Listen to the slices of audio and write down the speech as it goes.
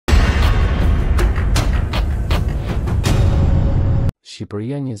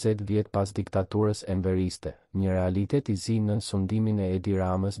Shqipëria 20 vjet pas diktaturës Enveriste, një realitet I zi nën sundimin e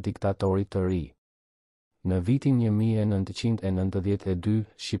Ramës Diktatorit të ri. Në vitin 1992,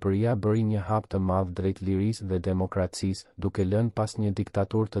 Shqipëria bëri një hap të madh drejt lirisë dhe demokracisë, duke lënë pas një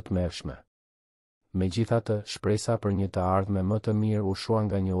diktaturë të tmerrshme. Megjithatë, shpresa për një të ardhme më të mirë u shua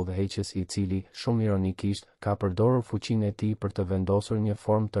nga një udhëheqës I cili, shumë ironikisht, ka përdorur fuqinë e tij për të vendosur një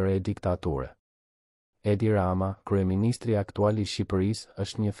formë të re diktature. Rama, kryeministri aktual I Shqipërisë,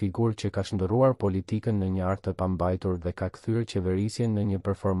 është një figurë që ka shndërruar politikën në një art të pambajtur dhe ka kthyer qeverisjen në një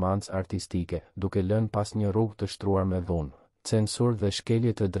performancë artistike, duke lënë pas një rrugë të shtruar me dhunë, censur dhe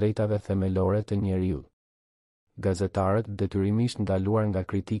shkelje të drejtave themelore të njeriut. Gazetarët, detyrimisht ndaluar nga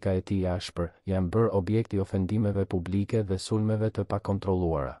kritika e tij ashpër, janë bërë objekt I ofendimeve publike dhe sulmeve të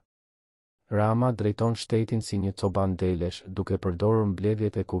pakontrolluara. Rama drejton shtetin si një coban delesh, duke përdorur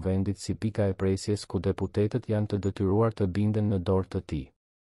mbledhjet e kuvendit si pika e presjes ku deputetët janë të detyruar të binden në dorë të tij.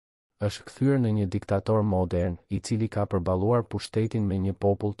 Është kthyer në një diktator modern, I cili ka përballuar pushtetin me një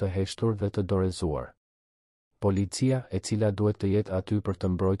popull të heshtur dhe të dorëzuar. Policia, e cila duhet të jetë aty për të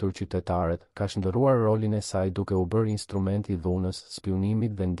mbrojtur qytetarët, ka shndërruar rolin e saj duke u bërë instrument I dhunës,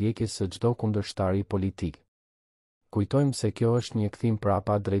 spionimit dhe ndjekjes së çdo kundërshtari politik. Kujtojmë se kjo është një kthim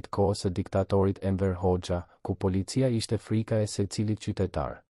prapa drejt kohës së diktatorit Enver Hoxha, ku policia ishte frika e secilit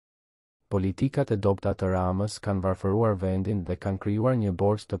qytetar. Politikat e dobta të Ramës kanë varfëruar vendin dhe kanë krijuar një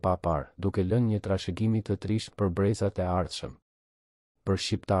borxh të papar, duke lënë një trashëgimi të trisht për brezat e ardhshëm. Për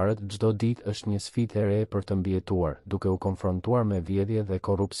shqiptarët, çdo ditë është një sfidë e re për të mbijetuar, duke u konfrontuar me vjedhje dhe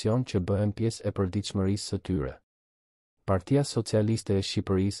korrupsion që bëhen pjesë e përditshmërisë së tyre. Partia Socialiste e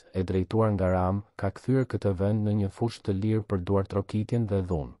Shqipërisë, e drejtuar nga Ramë, ka kthyer këtë vend në një fushë të lirë për duartrokitjen dhe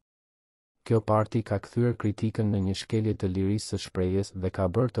dhunë. Kjo parti ka kthyer kritikën në një shkelje të lirisë së shprehjes dhe ka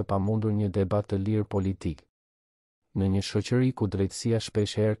bërë të pamundur një debat të lirë politik. Në një shoqëri ku drejtësia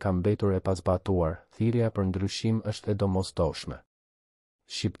shpeshherë ka mbetur e pazbatuar, thirrja për ndryshim është e domosdoshme.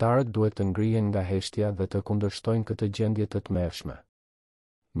 Shqiptarët duhet të ngrihen nga heshtja dhe të kundërshtojnë këtë gjendje të tmerrshme.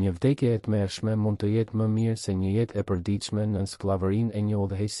 Një vdekje e tmerrshme mund të jetë më mirë se një jetë e përditshme në skllavërinë e një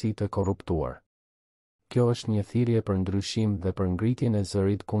udhëheqësi të korruptuar. Kjo është një thirrje për ndryshim dhe për ngritjen e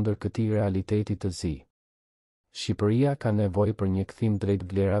zërit kundër këtij realiteti të zi. Shqipëria ka nevojë për një kthim drejt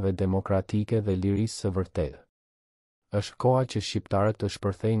vlerave demokratike dhe lirisë së vërtetë. Është koha që shqiptarët të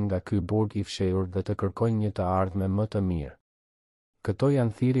shpërthejnë nga ky burg I fshehur dhe të kërkojnë një të ardhme më të mirë. Këto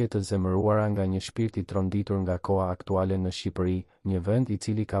janë thirrje të zemëruara nga një shpirt I tronditur nga koha aktuale në Shqipëri, një vend I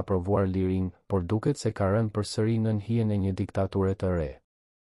cili ka provuar lirinë, por duket se ka rënë përsëri nën hijen e një diktature të re.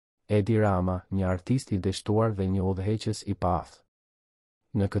 Rama, një artist I dështuar dhe një udhëheqës I paftë.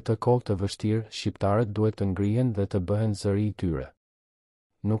 Në këtë kohë të vështirë, shqiptarët duhet të ngrihen dhe të bëhen zëri I tyre.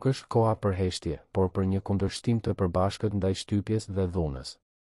 Nuk është koha për heshtje, por për një kundërshtim të përbashkët ndaj shtypjes dhe dhunës.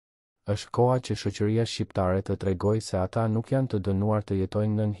 Është koha që shoqëria shqiptare të tregojë se ata nuk janë të dënuar të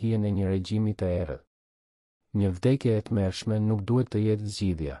jetojnë nën hijen e një regjimi të errët. Një vdekje e tmerrshme nuk duhet të jetë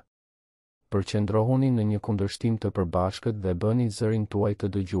zgjidhja. Përqendrohuni në një kundërshtim të përbashkët dhe bëni zërin tuaj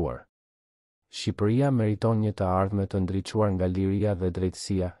të dëgjuar. Shqipëria meriton një të ardhme të ndriçuar nga liria dhe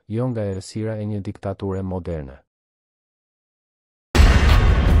drejtësia, jo nga errësira e një diktature moderne.